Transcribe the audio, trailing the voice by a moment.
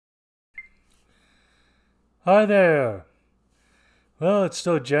Hi there. Well, it's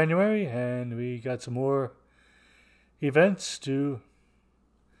still January, and we got some more events to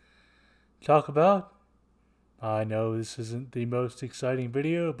talk about. I know this isn't the most exciting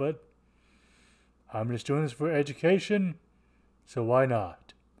video, but I'm just doing this for education, so why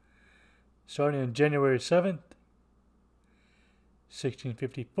not? Starting on January 7th,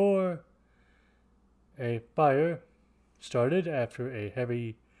 1654, a fire started after a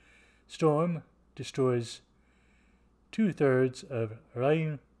heavy storm destroys two-thirds of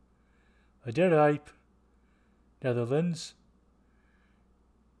Rijn, Rijp, Netherlands.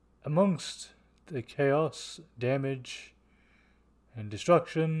 Amongst the chaos, damage, and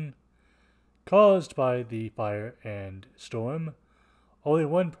destruction caused by the fire and storm, only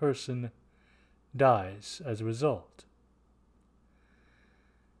one person dies as a result.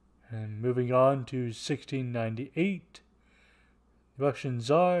 And moving on to 1698, Russian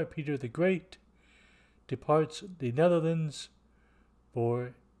Tsar Peter the Great departs the Netherlands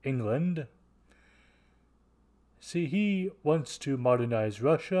for England. See, he wants to modernize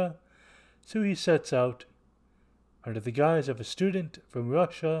Russia, so he sets out under the guise of a student from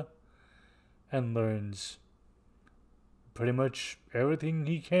Russia and learns pretty much everything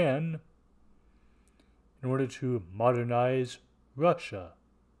he can in order to modernize Russia.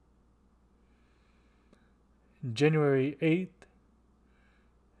 January 8th,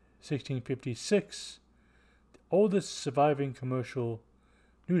 1656, the oldest surviving commercial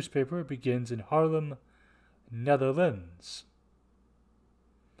newspaper begins in Haarlem, Netherlands.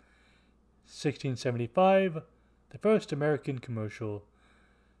 1675, the first American commercial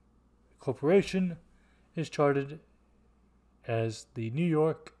corporation is chartered as the New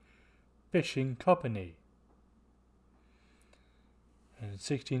York Fishing Company. In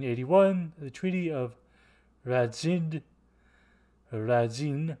 1681, the Treaty of Radzin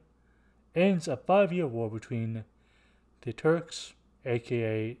ends a 5-year war between the Turks,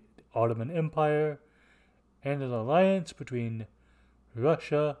 aka the Ottoman Empire, and an alliance between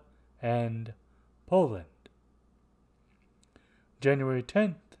Russia and Poland. January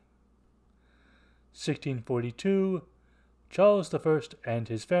 10th, 1642, Charles I and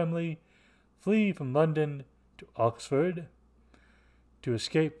his family flee from London to Oxford to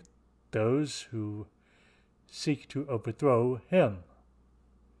escape those who seek to overthrow him.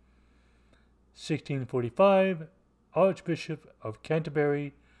 1645, Archbishop of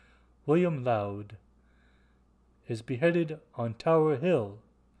Canterbury William Laud is beheaded on Tower Hill.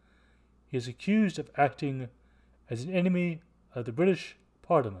 He is accused of acting as an enemy of the British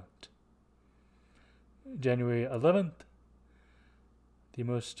Parliament. January 11th, the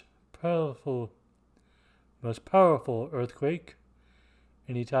most powerful earthquake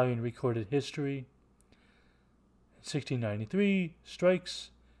in Italian recorded history. 1693 strikes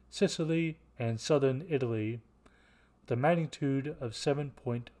Sicily and southern Italy with a magnitude of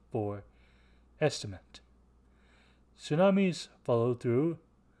 7.4 estimate. Tsunamis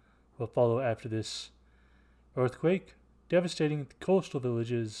will follow after this earthquake, devastating coastal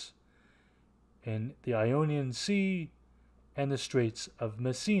villages in the Ionian Sea and the Straits of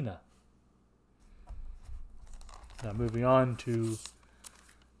Messina. Now moving on to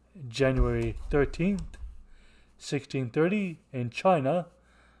January 13th, 1630, in China,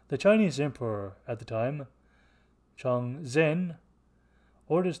 the Chinese emperor at the time, Chongzhen,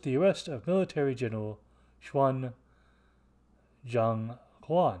 orders the arrest of military general Xuan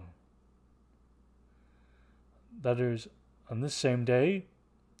Zhanghuan. Letters on this same day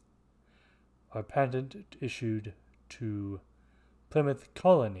are patent issued to Plymouth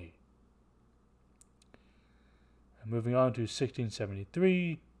Colony. And moving on to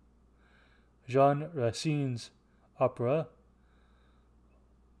 1673, Jean Racine's opera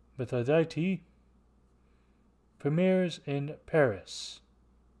Aphrodite premieres in Paris.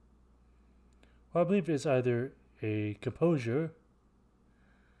 Well, I believe it is either a composer.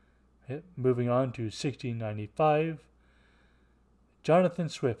 Moving on to 1695, Jonathan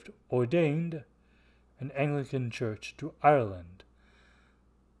Swift ordained an Anglican church to Ireland,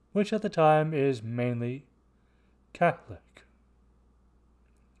 which at the time is mainly Catholic.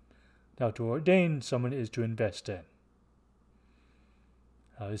 Now, to ordain someone is to invest in.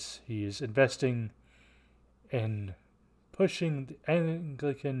 He is investing in pushing the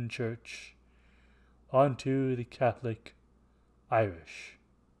Anglican Church onto the Catholic Irish.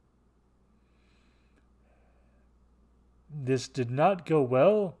 This did not go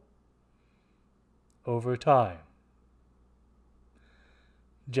well over time.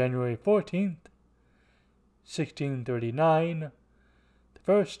 January 14th, 1639, the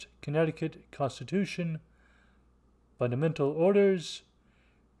first Connecticut Constitution, fundamental orders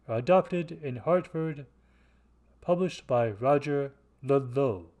are adopted in Hartford, published by Roger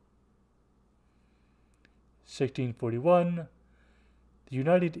Ludlow. 1641, the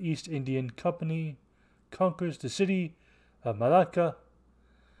United East Indian Company conquers the city of Malacca.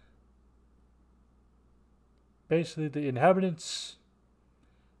 Basically, the inhabitants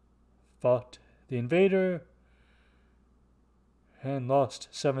fought the invader and lost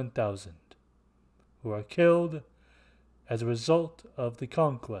 7,000, who are killed as a result of the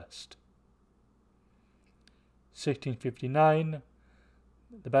conquest. 1659,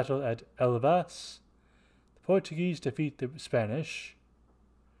 the battle at Elvas. The Portuguese defeat the Spanish.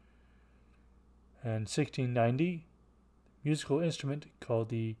 And 1690, a musical instrument called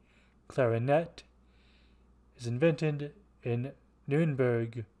the clarinet is invented in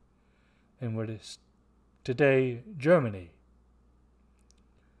Nuremberg, in what is today Germany.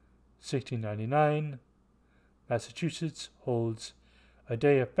 1699, Massachusetts holds a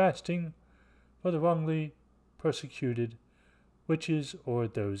day of fasting for the wrongly persecuted witches or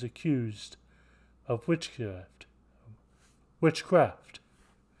those accused of witchcraft.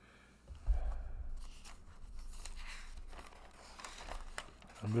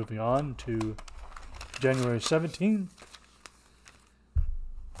 I'm moving on to January 17th,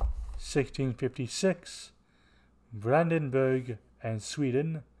 1656, Brandenburg and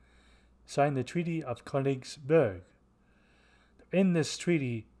Sweden signed the Treaty of Königsberg. In this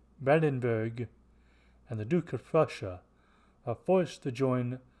treaty, Brandenburg and the Duke of Prussia are forced to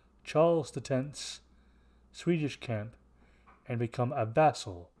join Charles X's Swedish camp and become a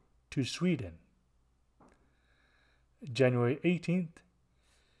vassal to Sweden. January 18th,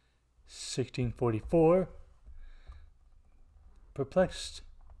 1644, perplexed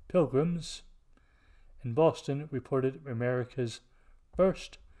pilgrims in Boston reported America's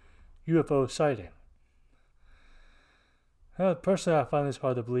first UFO sighting. Personally, I find this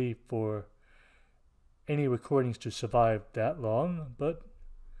hard to believe for any recordings to survive that long, but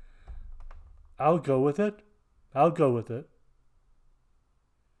I'll go with it.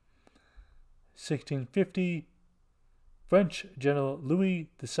 1650, French General Louis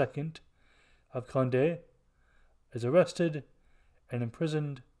II of Condé is arrested and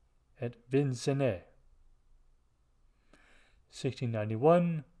imprisoned at Vincennes.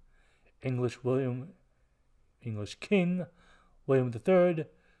 1691, English King William III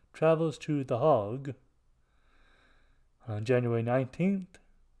travels to The Hague. On January 19th,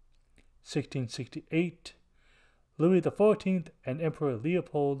 1668, Louis XIV and Emperor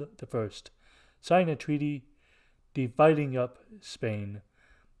Leopold I sign a treaty dividing up Spain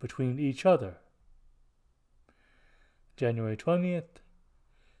between each other. January 20th,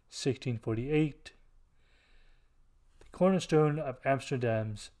 1648, the cornerstone of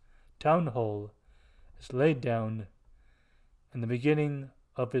Amsterdam's town hall is laid down and the beginning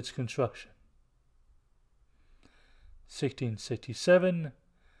of its construction. 1667,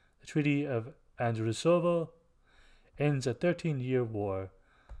 the Treaty of Andrusovo ends a 13-year war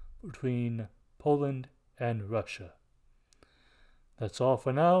between Poland and Russia. That's all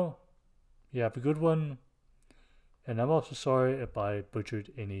for now. You have a good one. And I'm also sorry if I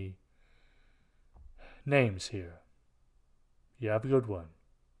butchered any names here. You have a good one.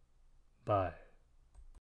 Bye.